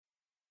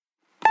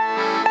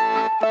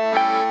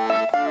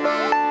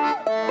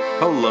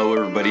Hello,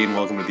 everybody, and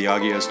welcome to the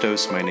Agios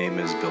Dose. My name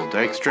is Bill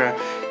Dykstra.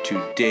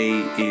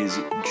 Today is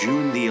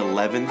June the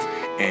 11th,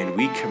 and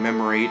we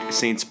commemorate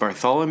Saints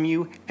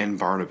Bartholomew and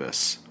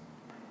Barnabas.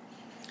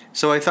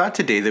 So I thought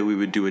today that we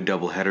would do a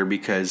doubleheader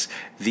because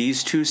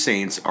these two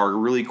saints are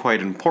really quite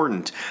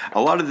important.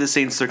 A lot of the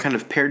saints, they're kind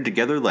of paired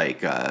together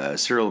like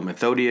Cyril and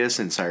Methodius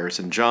and Cyrus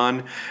and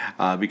John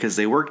because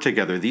they work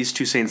together. These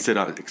two saints did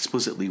not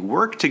explicitly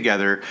work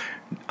together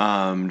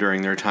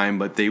during their time,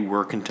 but they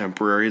were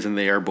contemporaries and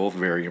they are both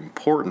very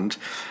important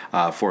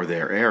for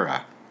their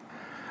era.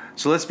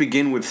 So let's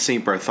begin with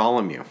St.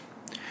 Bartholomew.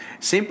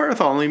 St.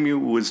 Bartholomew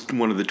was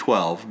one of the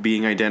 12,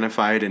 being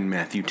identified in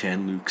Matthew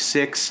 10, Luke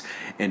 6,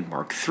 and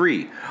Mark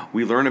 3.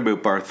 We learn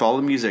about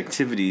Bartholomew's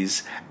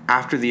activities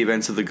after the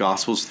events of the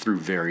Gospels through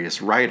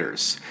various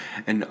writers.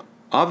 An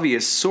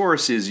obvious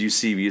source is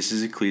Eusebius'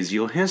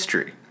 Ecclesial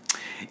History.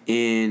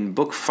 In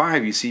Book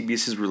 5,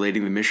 Eusebius is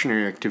relating the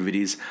missionary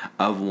activities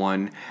of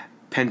one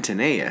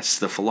Pantaenus,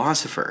 the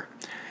philosopher.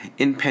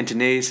 In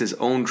Pantaenus'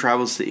 own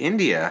travels to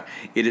India,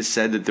 it is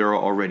said that there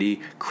are already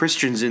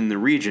Christians in the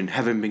region,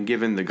 having been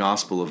given the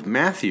Gospel of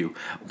Matthew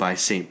by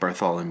St.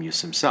 Bartholomew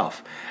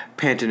himself.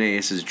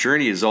 Pantaenus'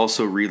 journey is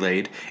also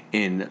relayed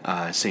in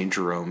St.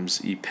 Jerome's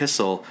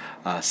Epistle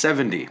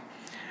 70.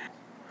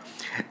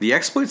 The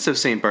exploits of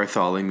St.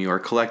 Bartholomew are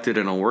collected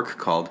in a work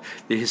called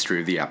The History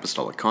of the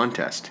Apostolic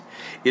Contest.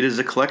 It is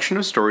a collection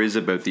of stories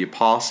about the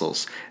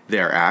apostles,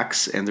 their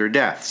acts, and their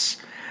deaths.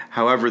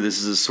 However, this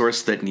is a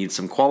source that needs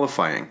some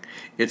qualifying.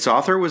 Its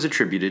author was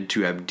attributed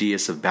to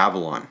Abdias of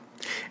Babylon.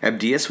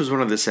 Abdias was one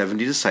of the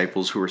 70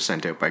 disciples who were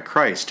sent out by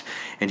Christ,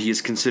 and he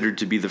is considered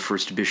to be the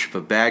first bishop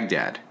of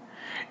Baghdad.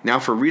 Now,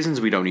 for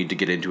reasons we don't need to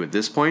get into at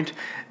this point,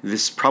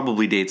 this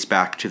probably dates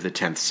back to the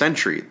 10th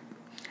century.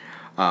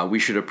 We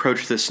should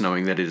approach this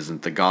knowing that it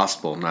isn't the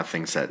gospel,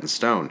 nothing set in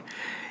stone.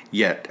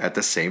 Yet, at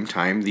the same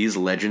time, these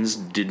legends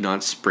did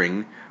not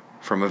spring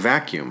from a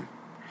vacuum.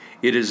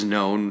 It is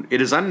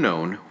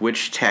unknown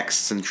which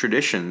texts and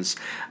traditions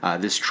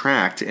this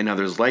tract and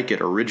others like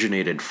it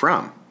originated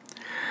from.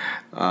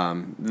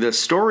 The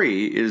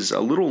story is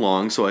a little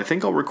long, so I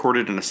think I'll record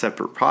it in a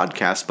separate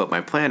podcast, but my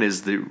plan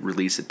is to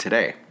release it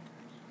today.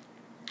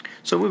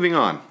 So moving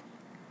on.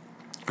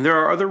 There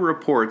are other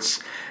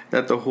reports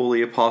that the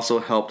Holy Apostle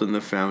helped in the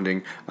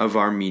founding of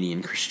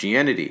Armenian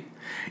Christianity.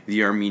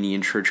 The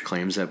Armenian Church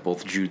claims that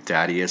both Jude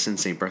Thaddeus and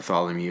St.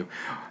 Bartholomew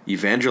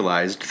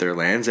evangelized their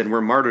lands and were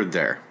martyred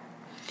there.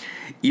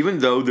 Even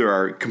though there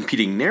are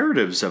competing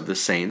narratives of the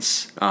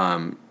saints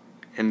and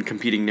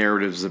competing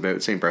narratives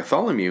about St.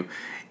 Bartholomew,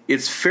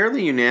 it's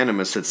fairly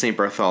unanimous that St.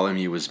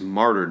 Bartholomew was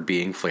martyred,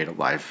 being flayed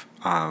alive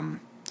from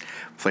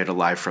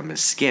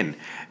his skin.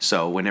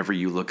 So whenever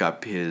you look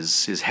up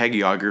his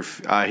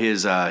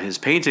hagiography, his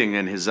painting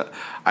and his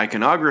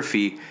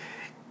iconography,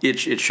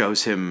 it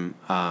shows him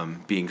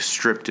being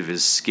stripped of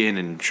his skin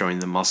and showing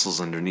the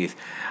muscles underneath.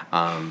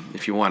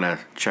 If you want to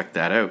check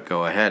that out,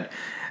 go ahead.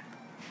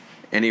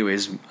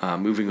 Anyways,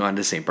 moving on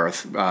to Saint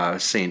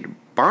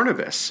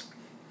Barnabas.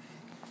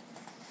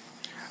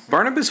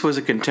 Barnabas was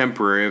a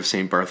contemporary of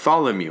St.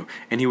 Bartholomew,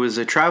 and he was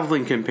a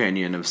traveling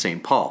companion of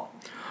St. Paul.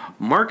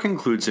 Mark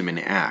includes him in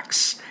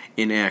Acts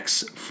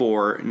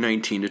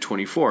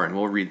 4:19-24, and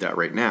we'll read that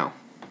right now.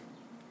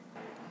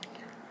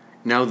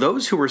 Now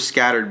those who were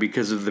scattered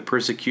because of the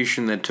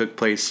persecution that took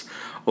place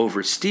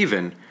over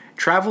Stephen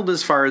traveled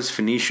as far as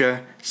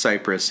Phoenicia,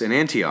 Cyprus, and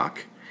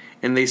Antioch,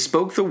 and they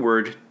spoke the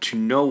word to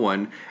no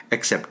one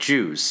except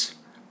Jews.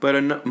 But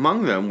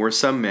among them were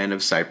some men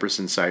of Cyprus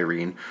and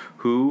Cyrene,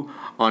 who,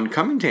 on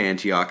coming to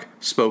Antioch,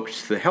 spoke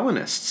to the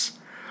Hellenists,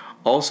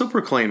 also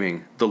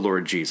proclaiming the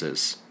Lord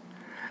Jesus.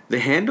 The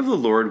hand of the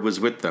Lord was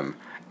with them,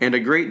 and a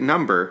great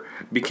number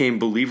became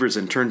believers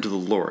and turned to the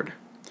Lord.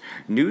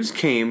 News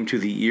came to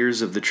the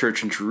ears of the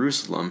church in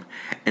Jerusalem,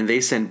 and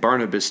they sent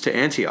Barnabas to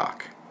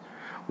Antioch.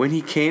 When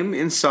he came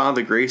and saw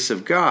the grace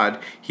of God,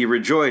 he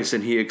rejoiced,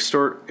 and he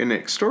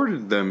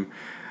exhorted them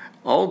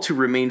all to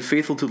remain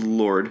faithful to the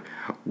Lord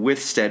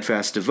with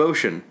steadfast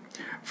devotion,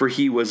 for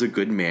he was a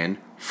good man,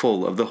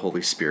 full of the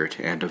Holy Spirit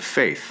and of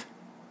faith.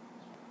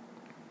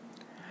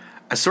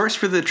 A source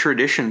for the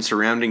tradition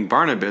surrounding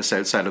Barnabas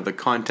outside of the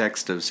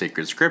context of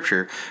sacred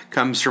scripture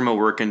comes from a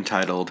work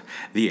entitled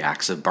The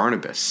Acts of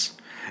Barnabas.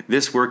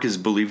 This work is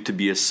believed to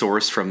be a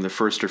source from the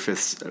first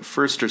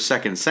or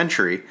second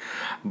century,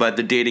 but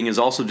the dating is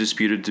also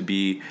disputed to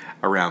be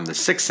around the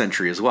 6th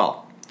century as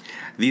well.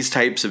 These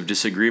types of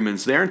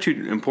disagreements, they aren't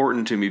too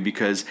important to me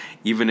because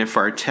even if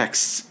our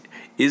text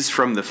is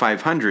from the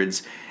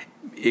 500s,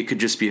 it could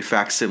just be a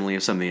facsimile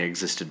of something that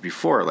existed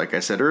before, like I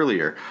said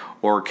earlier,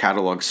 or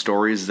catalog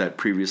stories that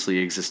previously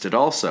existed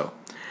also.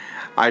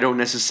 I don't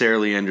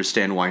necessarily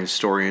understand why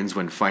historians,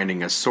 when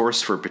finding a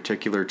source for a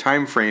particular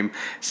time frame,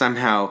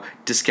 somehow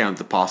discount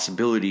the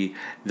possibility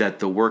that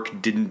the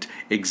work didn't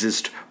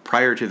exist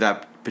prior to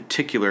that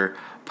particular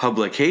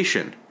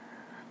publication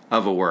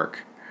of a work.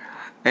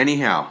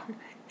 Anyhow,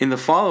 in the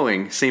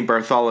following, St.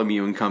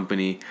 Bartholomew and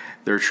company,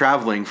 they're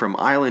traveling from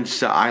island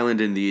to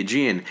island in the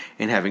Aegean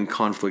and having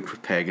conflict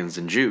with pagans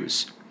and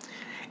Jews.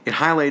 It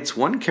highlights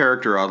one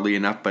character, oddly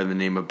enough, by the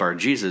name of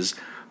Bar-Jesus,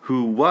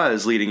 who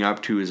was, leading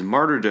up to his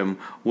martyrdom,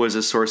 was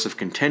a source of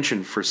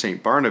contention for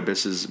St.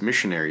 Barnabas's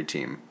missionary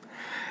team.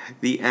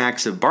 The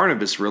Acts of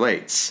Barnabas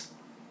relates,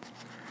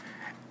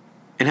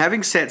 "And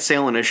having set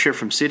sail in a ship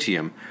from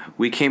Citium,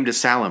 we came to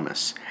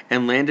Salamis,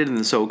 and landed in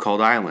the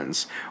so-called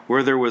islands,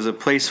 where there was a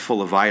place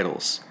full of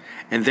idols,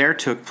 and there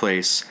took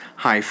place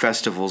high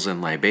festivals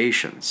and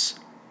libations.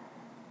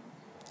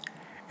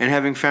 And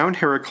having found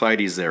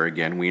Heraclides there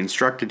again, we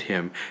instructed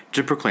him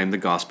to proclaim the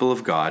gospel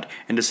of God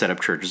and to set up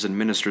churches and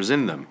ministers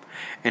in them.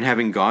 And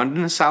having gone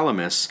into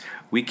Salamis,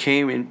 we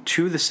came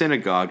into the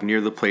synagogue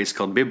near the place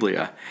called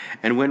Biblia.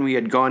 And when we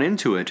had gone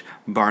into it,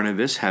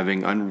 Barnabas,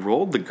 having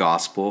unrolled the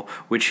gospel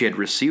which he had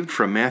received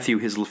from Matthew,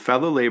 his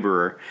fellow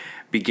laborer,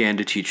 began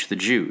to teach the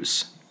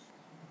Jews.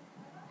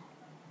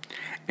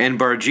 And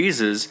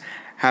Bar-Jesus,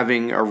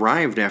 having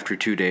arrived after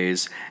 2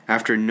 days,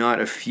 after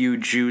not a few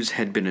Jews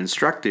had been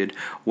instructed,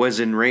 was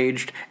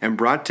enraged and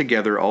brought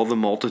together all the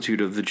multitude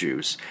of the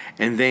Jews.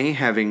 And they,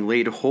 having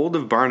laid hold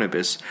of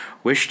Barnabas,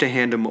 wished to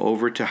hand him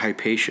over to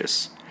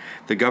Hypatius,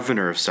 the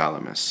governor of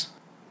Salamis.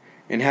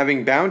 And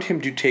having bound him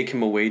to take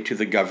him away to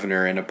the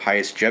governor and a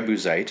pious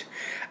Jebusite,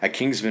 a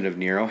kinsman of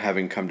Nero,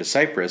 having come to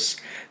Cyprus,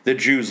 the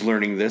Jews,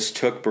 learning this,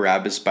 took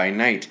Barabbas by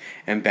night,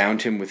 and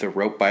bound him with a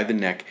rope by the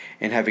neck,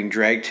 and having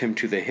dragged him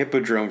to the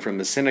hippodrome from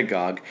the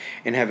synagogue,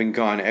 and having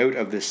gone out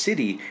of the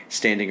city,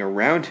 standing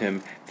around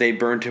him, they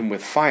burned him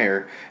with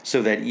fire,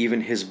 so that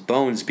even his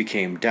bones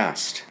became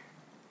dust.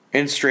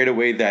 And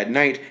straightway that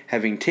night,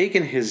 having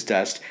taken his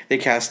dust, they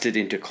cast it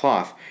into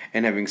cloth,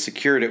 and having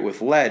secured it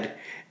with lead,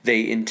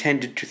 they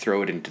intended to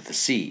throw it into the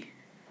sea.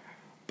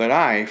 But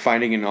I,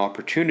 finding an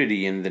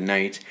opportunity in the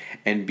night,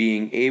 and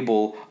being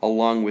able,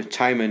 along with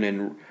Timon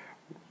and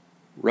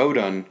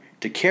Rhodon,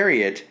 to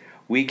carry it,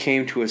 we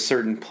came to a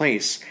certain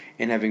place,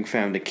 and having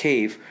found a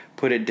cave,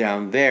 put it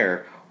down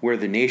there, where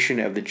the nation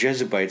of the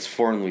Jebusites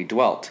formerly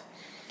dwelt.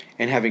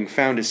 And having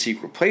found a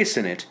secret place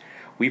in it,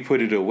 we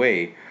put it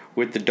away,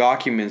 with the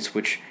documents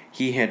which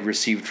he had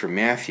received from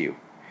Matthew.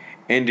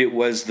 And it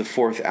was the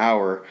 4th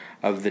hour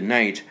of the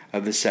night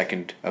of the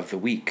 2nd of the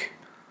week."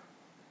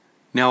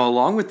 Now,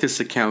 along with this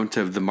account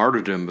of the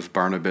martyrdom of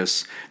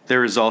Barnabas,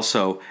 there is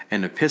also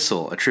an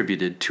epistle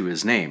attributed to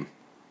his name.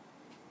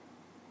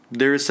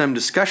 There is some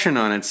discussion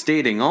on its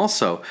dating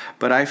also,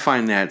 but I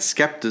find that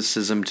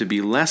skepticism to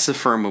be less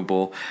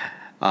affirmable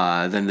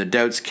than the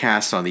doubts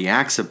cast on the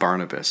Acts of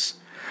Barnabas.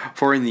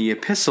 For in the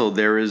epistle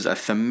there is a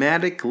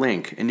thematic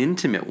link, an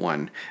intimate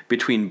one,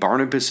 between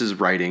Barnabas's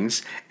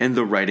writings and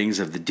the writings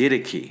of the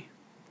Didache.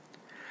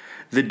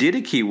 The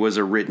Didache was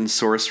a written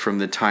source from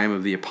the time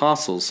of the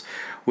apostles,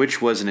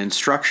 which was an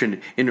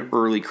instruction in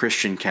early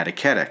Christian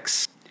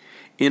catechetics.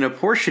 In a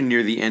portion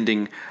near the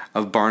ending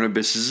of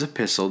Barnabas's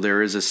epistle,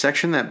 there is a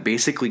section that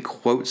basically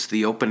quotes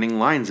the opening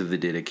lines of the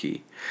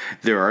Didache.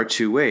 There are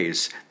 2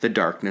 ways, the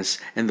darkness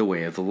and the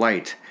way of the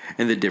light,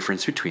 and the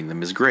difference between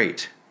them is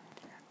great.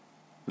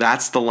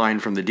 That's the line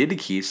from the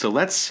Didache, so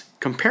let's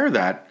compare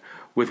that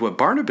with what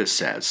Barnabas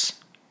says.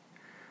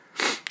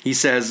 He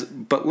says,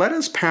 "But let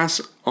us pass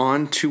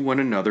on to one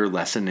another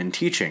lesson in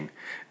teaching.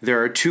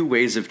 There are 2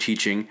 ways of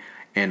teaching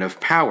and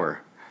of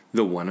power,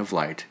 the one of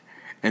light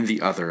and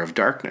the other of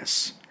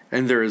darkness.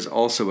 And there is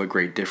also a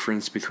great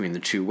difference between the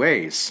 2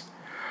 ways.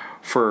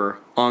 For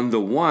on the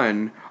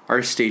one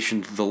are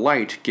stationed the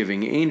light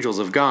giving angels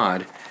of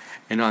God,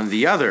 and on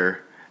the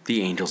other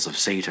the angels of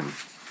Satan."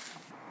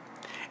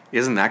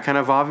 Isn't that kind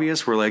of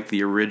obvious? We're like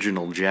the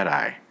original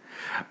Jedi.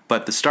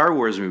 But the Star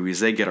Wars movies,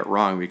 they get it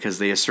wrong because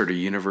they assert a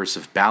universe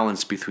of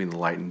balance between the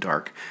light and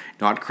dark.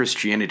 Not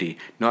Christianity,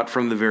 not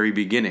from the very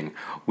beginning.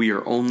 We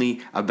are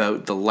only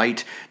about the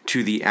light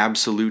to the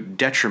absolute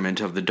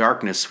detriment of the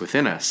darkness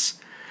within us.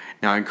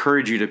 Now I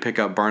encourage you to pick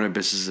up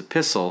Barnabas'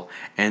 epistle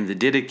and the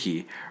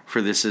Didache,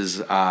 for this is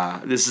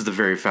the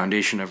very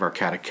foundation of our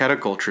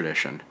catechetical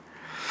tradition.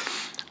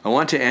 I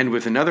want to end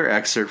with another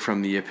excerpt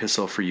from the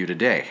epistle for you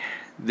today.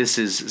 This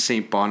is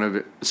St.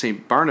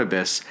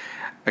 Barnabas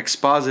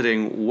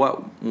expositing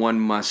what one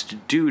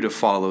must do to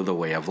follow the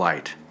way of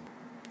light.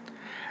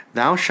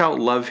 "Thou shalt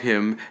love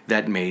him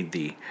that made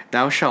thee.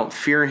 Thou shalt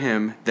fear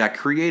him that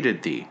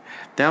created thee.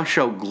 Thou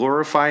shalt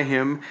glorify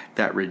him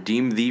that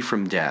redeemed thee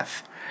from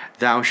death.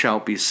 Thou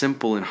shalt be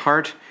simple in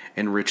heart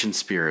and rich in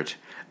spirit.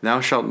 Thou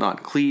shalt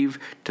not cleave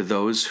to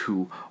those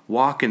who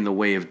walk in the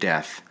way of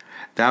death.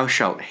 Thou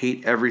shalt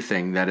hate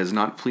everything that is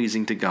not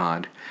pleasing to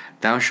God.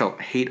 Thou shalt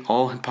hate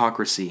all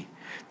hypocrisy.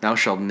 Thou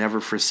shalt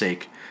never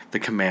forsake the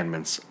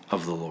commandments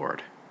of the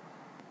Lord."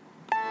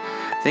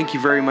 Thank you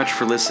very much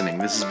for listening.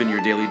 This has been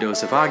your daily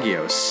dose of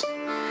Agios.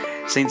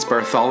 Saints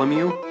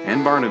Bartholomew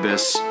and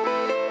Barnabas,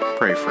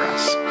 pray for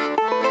us.